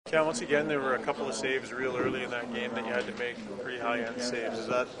Cam, once again, there were a couple of saves real early in that game that you had to make, pretty high-end saves. Does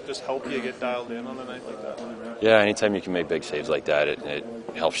that just help you get dialed in on a night like that? Yeah, anytime you can make big saves like that, it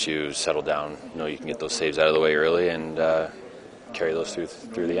helps you settle down. You know, you can get those saves out of the way early and carry those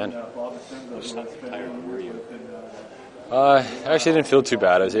through the end. How tired were you? I actually didn't feel too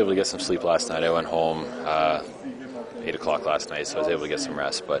bad. I was able to get some sleep last night. I went home 8 o'clock last night, so I was able to get some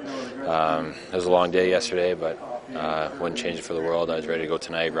rest. But it was a long day yesterday, but wouldn't change it for the world. I was ready to go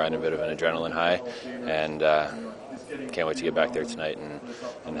tonight, riding a bit of an adrenaline high, and can't wait to get back there tonight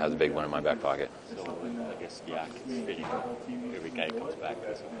and have the big one in my back pocket. So I guess Yak is fitting. Every guy comes back to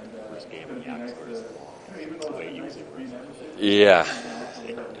this first game, and Yak scores the way he was in. Yeah,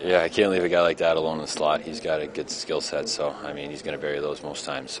 I can't leave a guy like that alone in the slot. He's got a good skill set, so I mean he's going to bury those most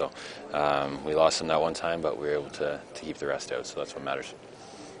times. So we lost him that one time, but we were able to keep the rest out, so that's what matters.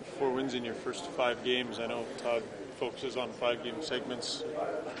 4 wins in your first 5 games. I know Todd focuses on 5-game segments.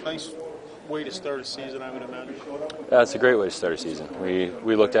 Nice way to start a season, I would imagine. Yeah, it's a great way to start a season.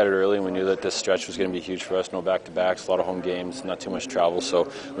 We looked at it early and we knew that this stretch was going to be huge for us. No back-to-backs, a lot of home games, not too much travel.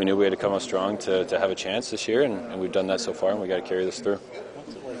 So we knew we had to come out strong to have a chance this year, and we've done that so far, and we got to carry this through.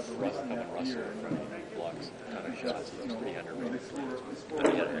 What's it like for having Russell from blocks kind of shots? He looks pretty underrated. I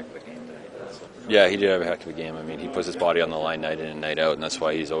mean, he had a quick game tonight. Yeah, he did have a heck of a game. I mean, he puts his body on the line night in and night out, and that's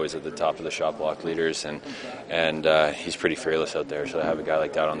why he's always at the top of the shot block leaders, and he's pretty fearless out there. So to have a guy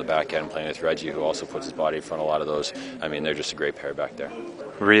like that on the back end playing with Reggie, who also puts his body in front of a lot of those, I mean, they're just a great pair back there.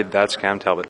 Reed, that's Cam Talbot.